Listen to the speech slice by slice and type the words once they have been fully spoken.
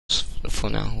for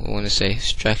now. We want to say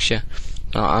structure.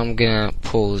 Now I'm gonna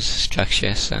pause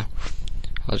structure, so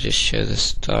I'll just show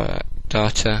this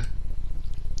data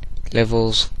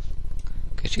levels.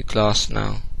 Go to glass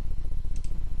now.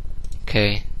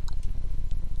 Okay,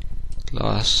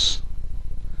 glass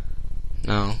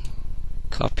now.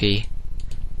 Copy,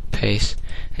 paste,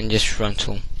 and just run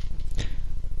tool.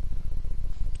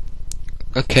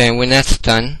 Okay, when that's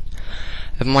done,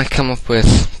 it might come up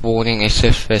with warning: a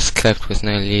surface clipped with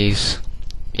no leaves.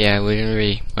 Yeah, we don't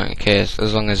really care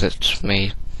as long as it's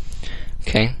made.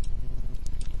 Okay.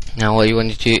 Now what you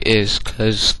want to do is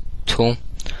close tool,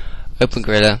 open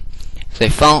Gorilla, say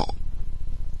file,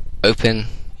 open,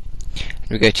 and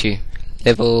we go to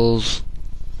levels,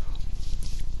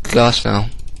 glass now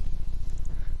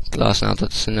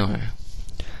scenario.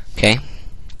 Okay.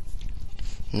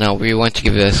 Now we want to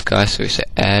give this guy, so we say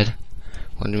add,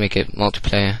 want to make it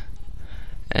multiplayer,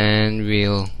 and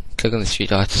we'll click on the three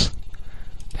dots,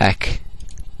 back,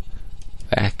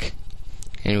 and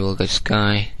we'll go to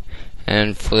sky,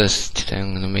 and for this today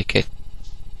I'm going to make it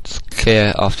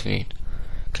clear afternoon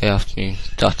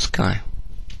dot sky.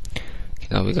 Okay,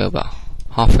 now we go about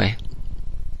halfway,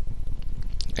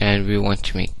 and we want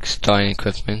to make starting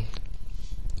equipment,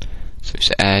 so we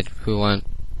say add, we want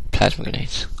plasma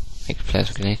grenades. Make a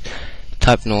plasma grenade.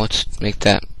 Type nought, make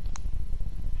that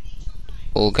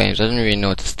all games. I don't really know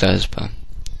what this does, but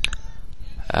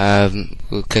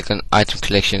we'll click on item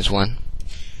collections 1,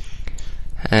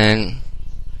 and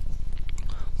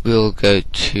we'll go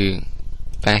to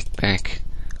back,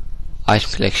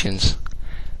 item collections,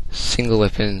 single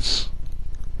weapons,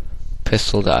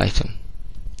 pistol the item.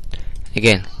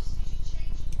 Again,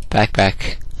 back,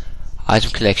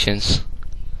 item collections,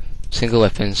 single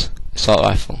weapons, assault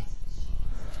rifle.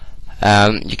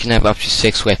 You can have up to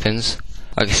 6 weapons.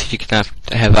 Like I said, you can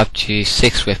have up to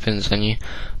 6 weapons on you,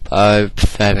 but I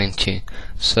prefer having 2.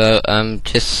 So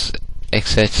just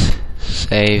exit,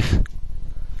 save,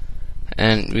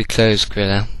 and we close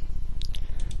Gorilla.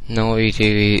 Now what we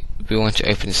do, we want to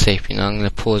open Sapien. I'm going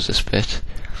to pause this bit.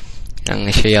 I'm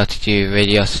going to show you how to do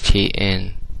radiosity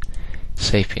in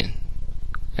Sapien,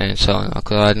 and so on,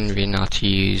 because I didn't really know how to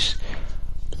use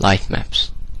light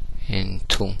maps in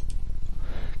tool.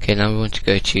 Okay, now we want to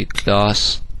go to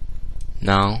glass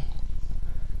now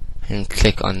and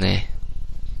click on there.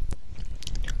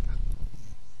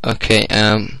 Okay,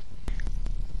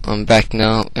 I'm back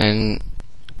now, and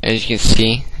as you can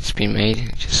see, it's been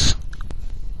made. Just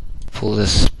pull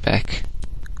this back.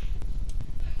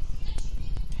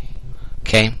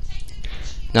 Okay,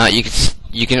 now you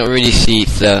can already see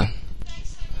the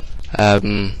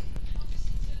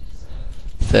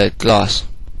glass.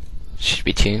 Should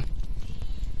be 2.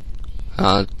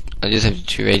 I just have to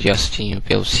do radiosity and you'll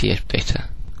be able to see it better.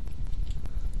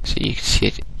 So you can see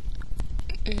it.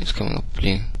 It's coming up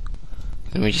blue.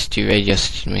 Let me just do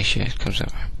radiosity to make sure it comes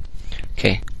up.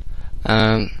 Okay.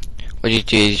 What you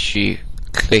do is you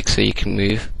click so you can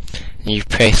move, and you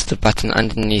press the button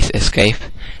underneath escape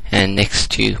and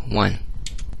next to 1.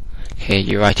 Okay,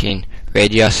 you write in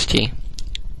radiosity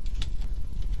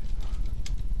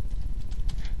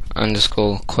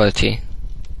underscore quality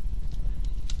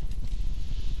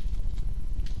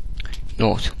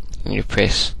nought, and you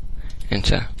press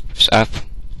enter, press up,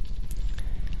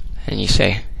 and you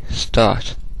say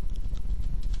start.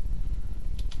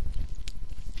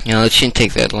 Now it shouldn't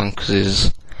take that long because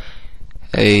it's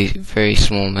a very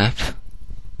small map,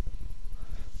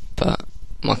 but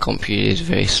my computer is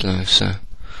very slow, so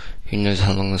who knows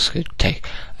how long this could take.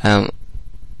 I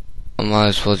might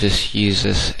as well just use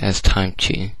this as time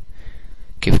to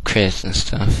give credit and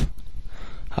stuff.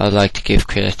 I would like to give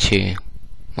credit to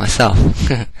myself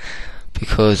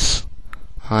because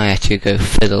I had to go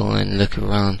fiddle and look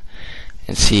around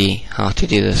and see how to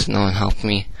do this. No one helped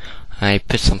me. I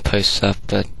put some posts up,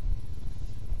 but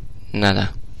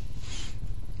nada.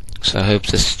 So I hope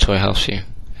this tutorial helps you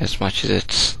as much as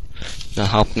it's not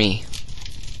helped me.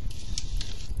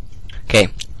 Okay,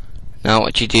 now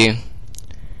what you do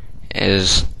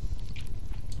is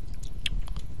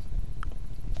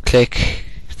click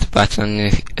the button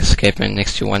underneath escape and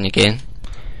next to 1 again,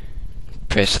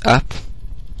 press up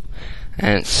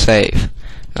and save.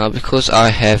 Now because I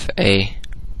have a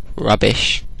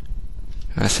rubbish,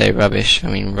 when I say rubbish, I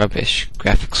mean rubbish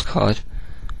graphics card,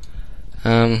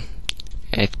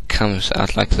 it comes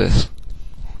out like this.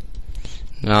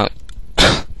 Now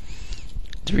the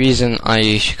reason I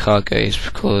use Chicago is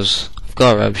because I've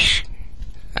got a rubbish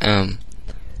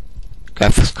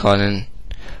graphics card, and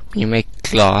when you make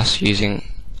glass using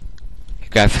a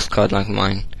graphics card like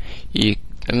mine, it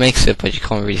makes it, but you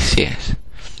can't really see it.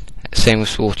 Same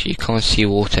with water, you can't see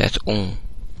water at all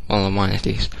all of mine at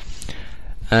least.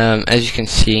 As you can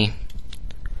see,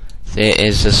 there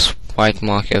is this white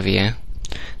mark over here.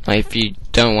 Now if you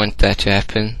don't want that to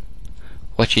happen,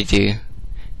 what you do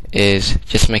is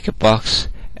just make a box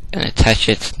and attach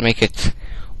it, make it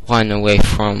one away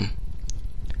from,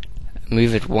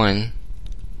 move it one,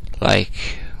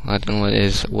 like, I don't know what it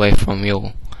is, away from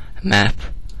your map,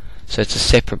 so it's a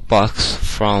separate box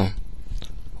from,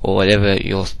 or whatever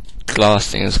your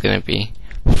glass thing is going to be,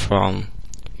 from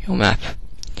your map.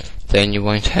 Then you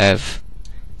won't have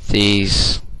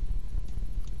these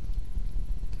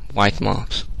white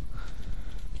marks,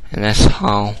 and that's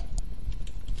how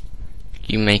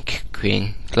you make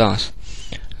green glass.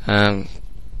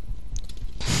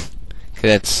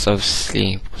 That's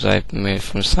obviously because I've moved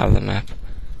from the side of the map.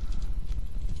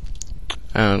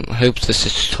 Hope this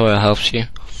tutorial helps you.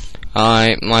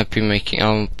 I'll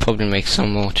probably make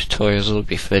some more tutorials. I'll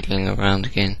be fiddling around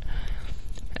again,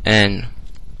 and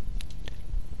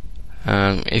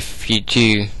if you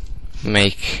do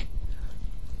make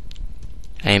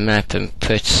a map and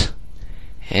put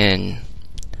in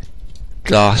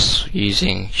glass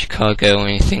using Chicago or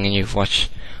anything, and you've watched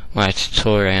my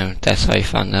tutorial and that's how you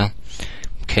found out,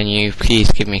 can you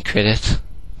please give me credit?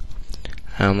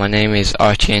 My name is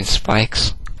Archie and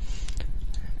Spikes.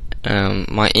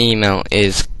 My email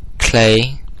is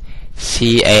clay,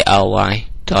 CALY.Rogers,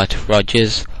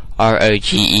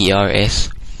 ROGERS,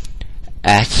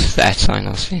 at that sign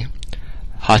obviously,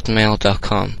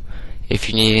 hotmail.com. If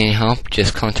you need any help,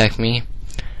 just contact me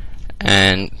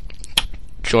and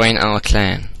join our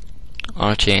clan,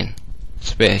 Archie and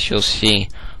Spikes. You'll see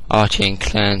Archie and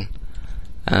clan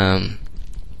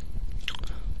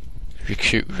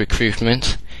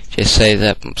recruitment. Just say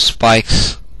that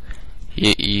Spikes,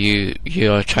 you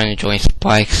are trying to join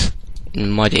Spikes in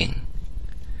modding,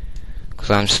 because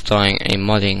I'm starting a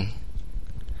modding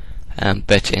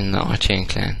bit in the Archie and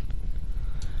clan.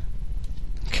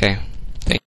 Okay.